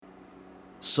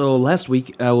So last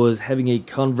week I was having a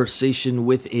conversation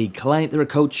with a client. They're a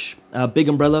coach. Big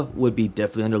umbrella would be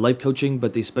definitely under life coaching,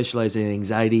 but they specialize in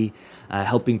anxiety,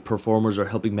 helping performers or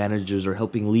helping managers or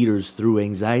helping leaders through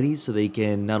anxiety so they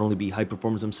can not only be high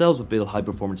performers themselves, but build high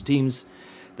performance teams.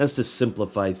 That's to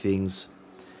simplify things.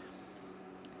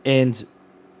 And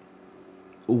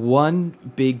one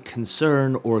big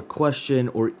concern or question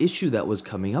or issue that was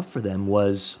coming up for them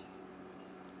was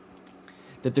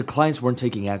that their clients weren't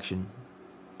taking action.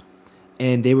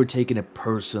 And they were taking it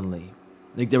personally.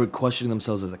 Like they were questioning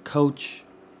themselves as a coach.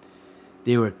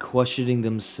 They were questioning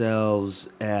themselves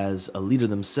as a leader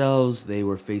themselves. They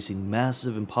were facing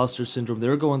massive imposter syndrome. They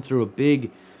were going through a big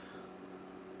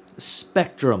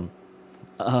spectrum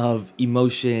of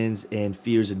emotions and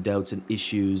fears and doubts and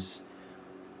issues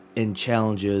and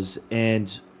challenges.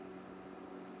 And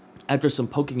after some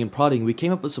poking and prodding, we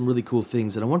came up with some really cool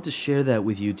things. And I wanted to share that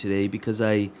with you today because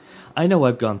I know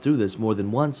I've gone through this more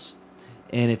than once.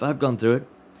 And if I've gone through it,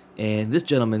 and this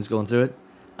gentleman's going through it,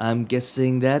 I'm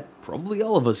guessing that probably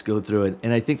all of us go through it.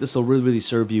 And I think this will really, really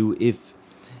serve you if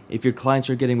your clients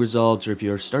are getting results, or if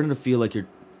you're starting to feel like you're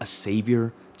a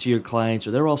savior to your clients,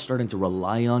 or they're all starting to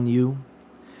rely on you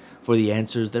for the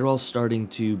answers. They're all starting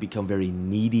to become very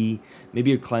needy.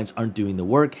 Maybe your clients aren't doing the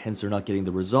work, hence they're not getting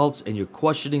the results, and you're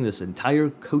questioning this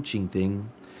entire coaching thing.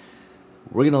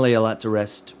 We're going to lay a lot to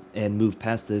rest and move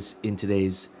past this in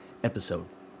today's episode.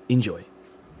 Enjoy.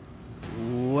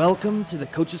 Welcome to the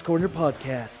Coach's Corner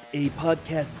podcast, a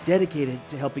podcast dedicated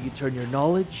to helping you turn your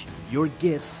knowledge, your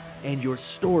gifts, and your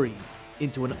story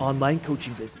into an online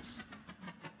coaching business.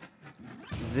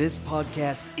 This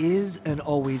podcast is and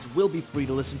always will be free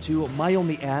to listen to. My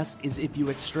only ask is if you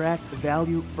extract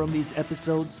value from these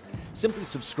episodes, simply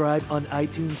subscribe on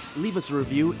iTunes, leave us a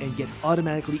review, and get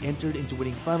automatically entered into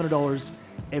winning $500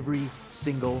 every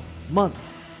single month.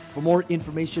 For more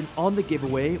information on the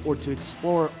giveaway or to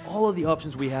explore all of the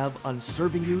options we have on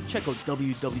serving you, check out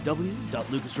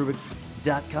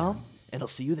www.lucasrubix.com, and I'll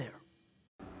see you there.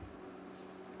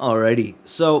 Alrighty,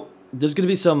 so there's going to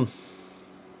be some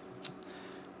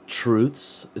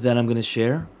truths that I'm going to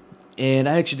share, and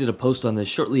I actually did a post on this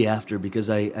shortly after because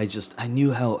I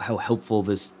knew how helpful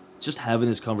this, just having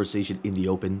this conversation in the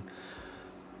open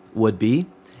would be.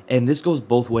 And this goes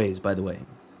both ways, by the way.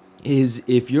 Is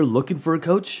if you're looking for a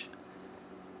coach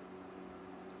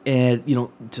and,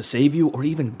 to save you, or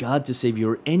even God to save you,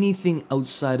 or anything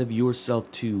outside of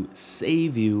yourself to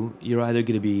save you, you're either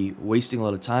going to be wasting a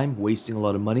lot of time, wasting a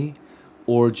lot of money,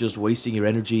 or just wasting your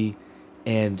energy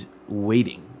and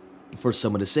waiting for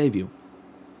someone to save you.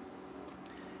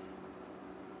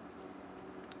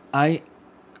 I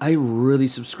really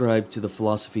subscribe to the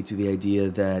philosophy, to the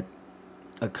idea that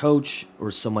a coach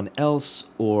or someone else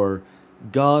or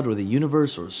God or the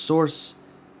universe or source,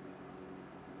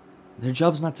 their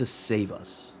job's not to save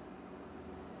us.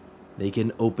 They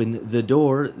can open the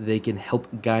door, they can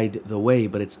help guide the way,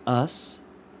 but it's us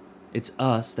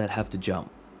that have to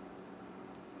jump.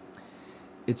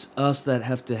 It's us that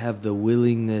have to have the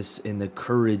willingness and the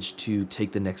courage to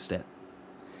take the next step.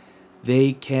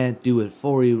 They can't do it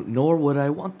for you, nor would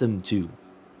I want them to.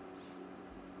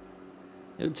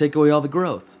 It would take away all the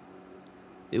growth.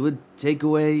 It would take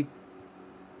away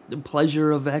the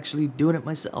pleasure of actually doing it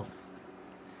myself.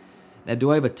 Now,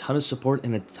 do I have a ton of support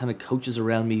and a ton of coaches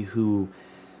around me who,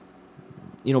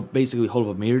 basically hold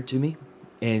up a mirror to me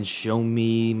and show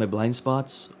me my blind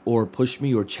spots, or push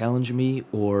me or challenge me,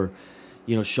 or,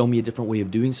 show me a different way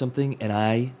of doing something, and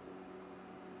I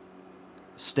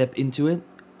step into it?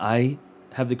 I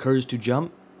have the courage to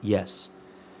jump? Yes.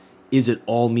 Is it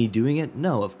all me doing it?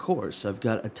 No, of course. I've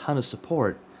got a ton of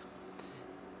support.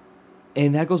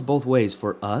 And that goes both ways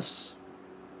for us,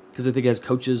 because I think as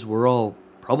coaches, we're all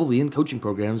probably in coaching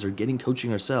programs or getting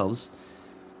coaching ourselves,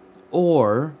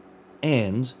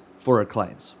 and for our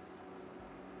clients.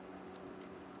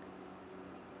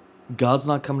 God's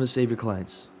not coming to save your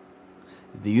clients.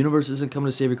 The universe isn't coming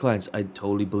to save your clients. I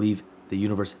totally believe the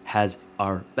universe has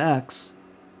our backs.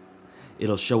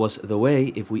 It'll show us the way.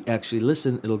 If we actually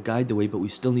listen, it'll guide the way, but we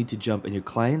still need to jump. And your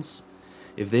clients,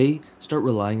 if they start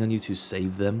relying on you to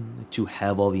save them, to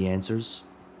have all the answers,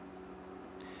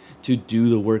 to do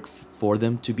the work for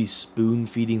them, to be spoon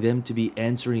feeding them, to be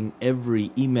answering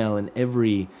every email and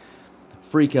every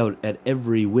freak out at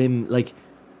every whim,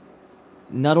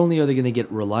 not only are they going to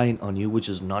get reliant on you, which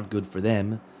is not good for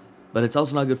them, but it's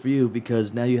also not good for you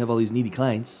because now you have all these needy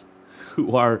clients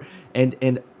who are,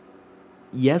 and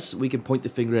yes, we can point the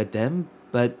finger at them,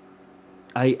 but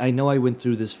I know I went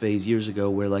through this phase years ago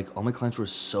where all my clients were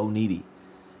so needy.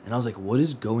 And I was like, what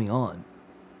is going on?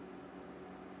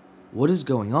 What is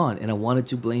going on? And I wanted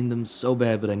to blame them so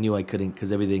bad, but I knew I couldn't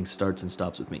because everything starts and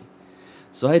stops with me.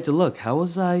 So I had to look, how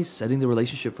was I setting the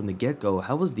relationship from the get-go?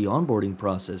 How was the onboarding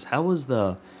process? How was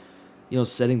the,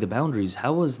 setting the boundaries?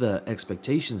 How was the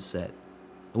expectations set?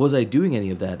 Was I doing any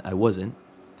of that? I wasn't.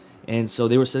 And so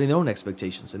they were setting their own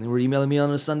expectations, and they were emailing me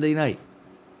on a Sunday night.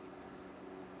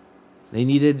 They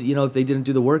needed, if they didn't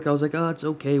do the work, I was like, oh, it's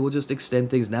okay, we'll just extend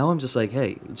things. Now I'm just like,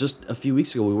 hey, just a few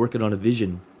weeks ago, we were working on a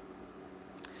vision.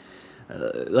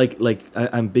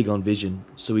 I'm big on vision,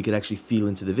 so we could actually feel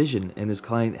into the vision. And this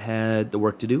client had the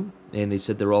work to do, and they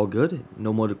said they're all good,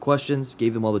 no more questions,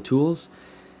 gave them all the tools,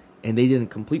 and they didn't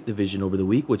complete the vision over the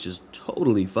week, which is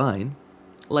totally fine.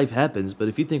 Life happens, but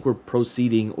if you think we're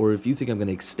proceeding, or if you think I'm going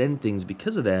to extend things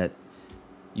because of that,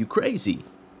 you crazy.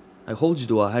 I hold you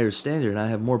to a higher standard, and I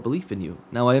have more belief in you.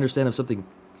 Now, I understand if something,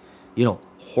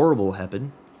 horrible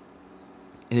happened,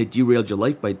 and it derailed your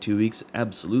life by 2 weeks,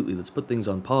 absolutely, let's put things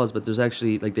on pause, but there's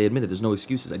actually, like they admitted, there's no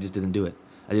excuses, I just didn't do it.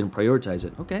 I didn't prioritize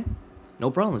it. Okay, no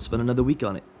problem, let's spend another week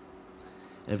on it.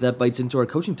 And if that bites into our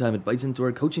coaching time, it bites into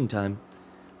our coaching time.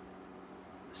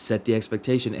 Set the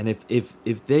expectation, and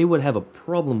if they would have a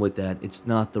problem with that, it's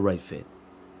not the right fit.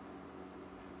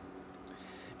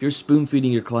 If you're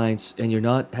spoon-feeding your clients, and you're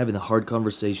not having the hard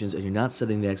conversations, and you're not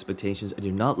setting the expectations, and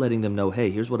you're not letting them know,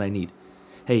 hey, here's what I need.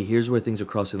 Hey, here's where things are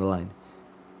crossing the line.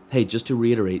 Hey, just to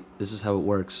reiterate, this is how it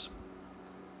works.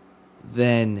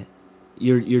 Then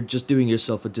you're just doing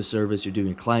yourself a disservice. You're doing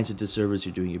your clients a disservice.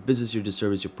 You're doing your business a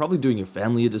disservice. You're probably doing your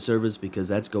family a disservice because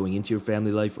that's going into your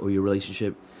family life or your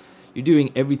relationship. You're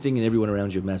doing everything and everyone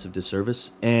around you a massive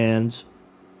disservice. And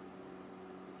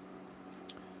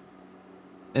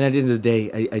at the end of the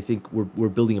day, I think we're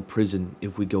building a prison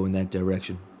if we go in that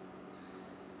direction.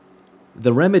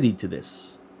 The remedy to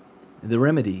this,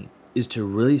 is to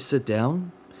really sit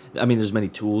down. I mean, there's many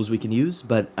tools we can use,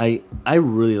 but I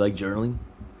really like journaling.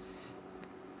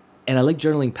 And I like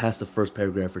journaling past the first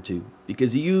paragraph or two,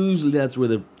 because usually that's where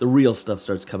the real stuff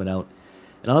starts coming out.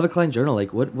 And I'll have a client journal,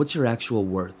 like, what's your actual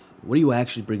worth? What do you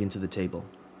actually bring into the table?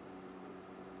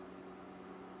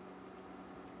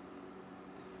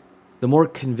 The more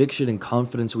conviction and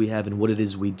confidence we have in what it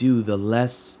is we do, the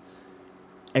less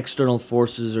external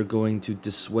forces are going to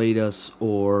dissuade us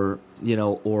or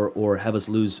have us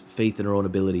lose faith in our own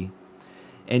ability.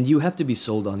 And you have to be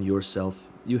sold on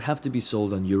yourself. You have to be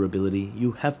sold on your ability.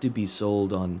 You have to be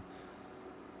sold on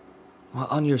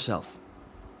yourself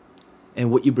and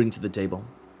what you bring to the table.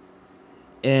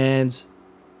 And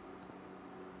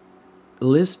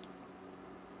list,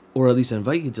 or at least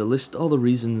invite you to list all the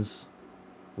reasons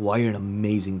why you're an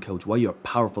amazing coach, why you're a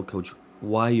powerful coach,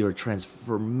 why you're a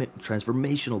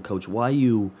transformational coach, why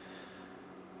you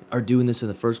are doing this in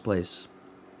the first place.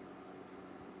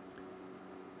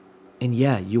 And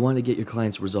yeah, you want to get your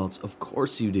clients results. Of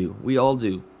course you do. We all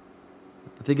do.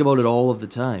 I think about it all of the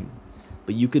time.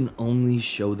 But you can only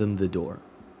show them the door.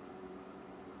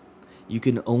 You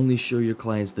can only show your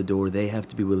clients the door. They have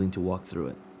to be willing to walk through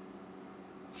it.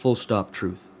 Full stop,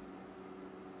 truth.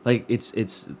 Like, it's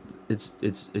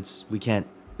we can't,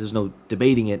 there's no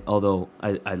debating it, although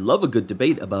I love a good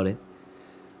debate about it.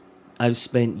 I've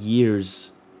spent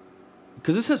years,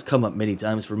 because this has come up many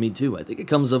times for me too. I think it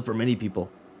comes up for many people.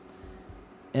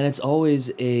 And it's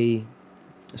always a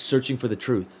searching for the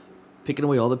truth. Picking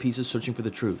away all the pieces, searching for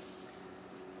the truth.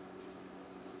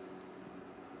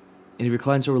 And if your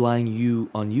clients are relying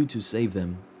on you to save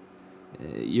them,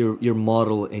 your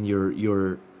model and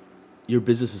your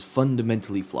business is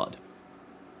fundamentally flawed.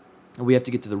 And we have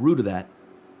to get to the root of that.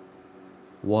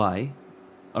 Why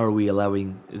are we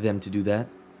allowing them to do that?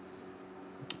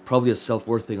 Probably a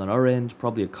self-worth thing on our end,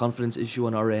 probably a confidence issue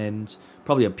on our end,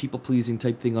 probably a people-pleasing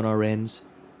type thing on our ends.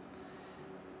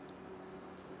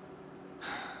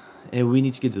 And we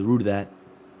need to get to the root of that,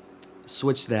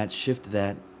 switch that, shift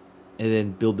that, and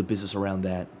then build the business around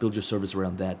that, build your service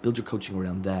around that, build your coaching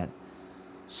around that.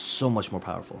 So much more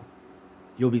powerful.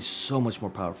 You'll be so much more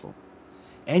powerful.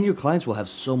 And your clients will have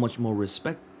so much more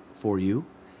respect for you.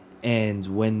 And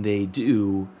when they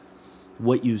do,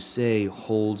 what you say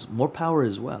holds more power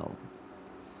as well.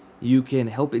 You can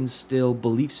help instill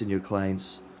beliefs in your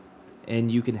clients, and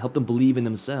you can help them believe in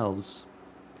themselves,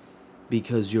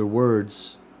 because your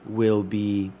words will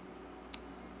be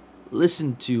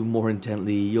listened to more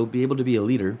intently. You'll be able to be a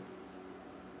leader,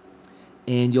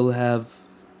 and you'll have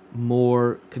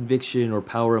more conviction or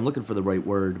power. I'm looking for the right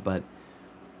word, but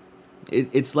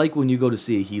it's like when you go to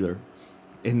see a healer,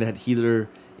 and that healer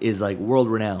is like world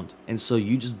renowned, and so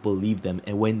you just believe them,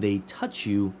 and when they touch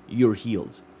you, you're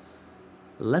healed.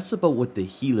 Less about what the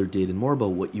healer did and more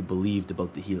about what you believed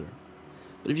about the healer.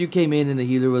 But if you came in and the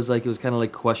healer was like, it was kind of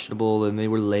like questionable, and they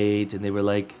were late, and they were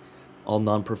like all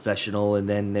non-professional, and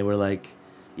then they were like,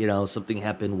 something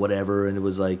happened, whatever, and it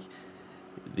was like,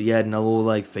 you had no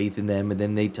like faith in them, and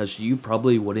then they touched you,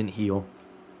 probably wouldn't heal.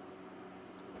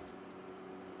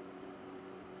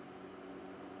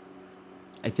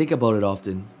 I think about it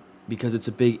often because it's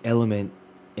a big element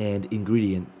and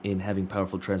ingredient in having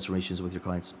powerful transformations with your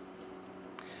clients.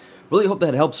 Really hope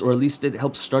that helps, or at least it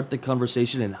helps start the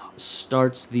conversation and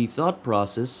starts the thought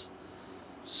process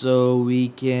so we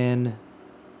can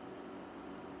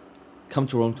come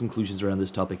to our own conclusions around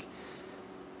this topic.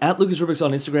 At Lucas Rubriks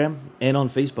on Instagram and on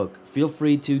Facebook. Feel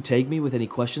free to tag me with any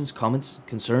questions, comments,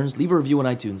 concerns. Leave a review on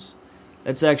iTunes.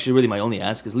 That's actually really my only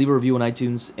ask, is leave a review on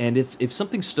iTunes. And if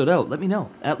something stood out, let me know.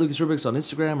 At Lucas Rubriks on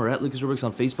Instagram or at Lucas Rubriks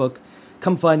on Facebook.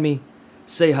 Come find me.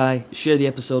 Say hi. Share the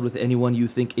episode with anyone you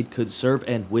think it could serve.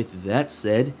 And with that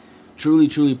said, truly,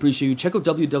 truly appreciate you. Check out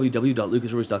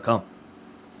www.lucasrubriks.com.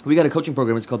 We got a coaching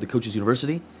program. It's called the Coaches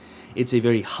University. It's a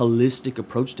very holistic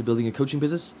approach to building a coaching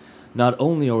business. Not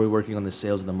only are we working on the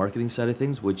sales and the marketing side of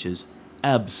things, which is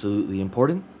absolutely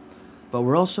important, but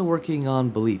we're also working on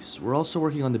beliefs. We're also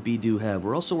working on the be, do, have.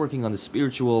 We're also working on the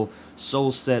spiritual,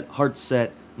 soul set, heart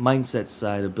set, mindset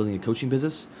side of building a coaching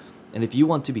business. And if you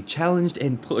want to be challenged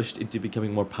and pushed into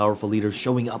becoming more powerful leaders,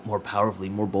 showing up more powerfully,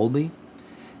 more boldly,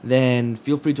 then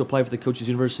feel free to apply for the Coaches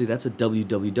University. That's at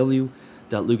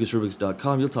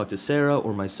www.lucasrubriks.com. You'll talk to Sarah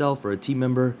or myself or a team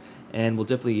member, and we'll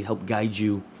definitely help guide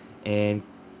you and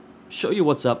show you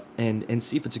what's up and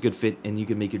see if it's a good fit, and you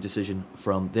can make your decision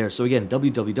from there. So again,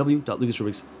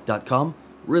 www.lucasrubriks.com.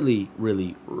 Really,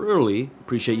 really, really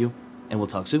appreciate you, and we'll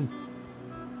talk soon.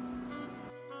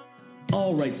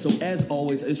 All right, so as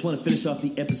always, I just want to finish off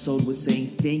the episode with saying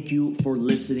thank you for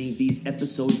listening. These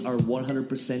episodes are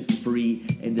 100% free,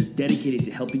 and they're dedicated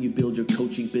to helping you build your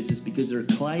coaching business because there are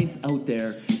clients out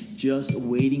there just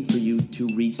waiting for you to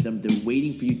reach them. They're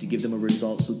waiting for you to give them a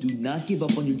result. So do not give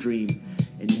up on your dream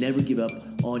and never give up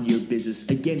on your business.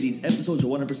 Again, these episodes are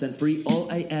 100% free.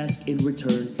 All I ask in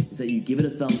return is that you give it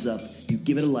a thumbs up, you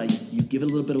give it a like, you give it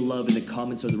a little bit of love in the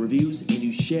comments or the reviews, and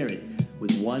you share it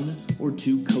with one or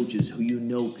two coaches who you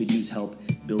know could use help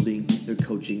building their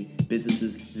coaching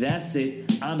businesses. That's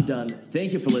it. I'm done.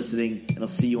 Thank you for listening, and I'll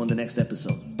see you on the next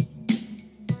episode.